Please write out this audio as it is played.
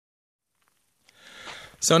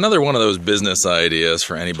So another one of those business ideas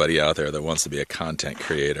for anybody out there that wants to be a content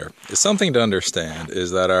creator is something to understand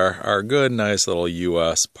is that our good, nice little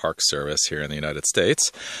U.S. Park Service here in the United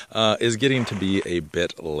States is getting to be a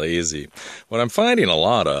bit lazy. What I'm finding a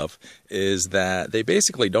lot of is that they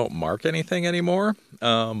basically don't mark anything anymore,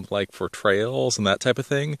 like for trails and that type of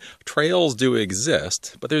thing. Trails do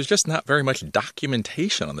exist, but there's just not very much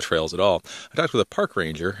documentation on the trails at all. I talked with a park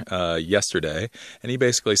ranger yesterday, and he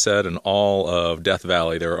basically said in all of Death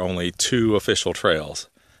Valley there are only 2 official trails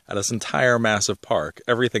out of this entire massive park.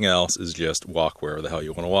 Everything else is just walk wherever the hell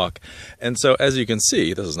you want to walk. And so as you can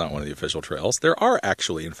see, this is not one of the official trails. There are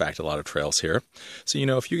actually, in fact, a lot of trails here. So,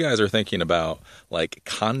 if you guys are thinking about like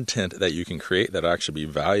content that you can create that actually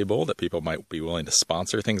be valuable, that people might be willing to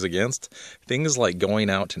sponsor things against, things like going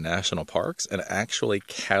out to national parks and actually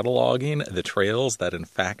cataloging the trails that in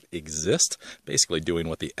fact exist, basically doing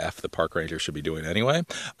what the F the park ranger should be doing anyway,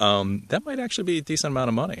 that might actually be a decent amount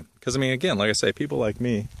of money. Because, again, like I say, people like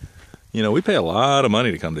me, we pay a lot of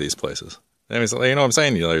money to come to these places. You know what I'm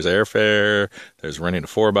saying? There's airfare, there's renting a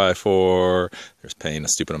 4x4, there's paying a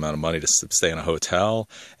stupid amount of money to stay in a hotel.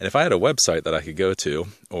 And if I had a website that I could go to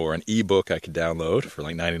or an ebook I could download for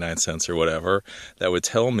like 99 cents or whatever that would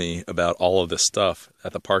tell me about all of this stuff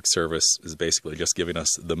that the Park Service is basically just giving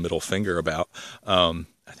us the middle finger about,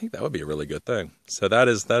 I think that would be a really good thing. So that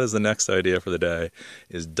is the next idea for the day,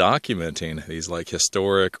 is documenting these like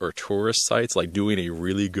historic or tourist sites, like doing a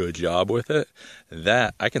really good job with it.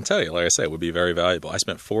 That, I can tell you, like I said, would be very valuable. I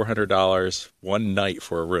spent $400 one night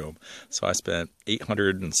for a room. So I spent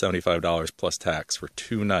 $875 plus tax for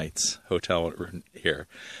 2 nights hotel here.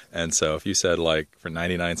 And so if you said like for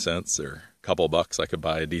 99 cents or a couple bucks, I could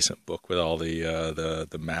buy a decent book with all the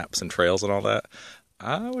maps and trails and all that,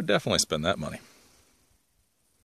 I would definitely spend that money.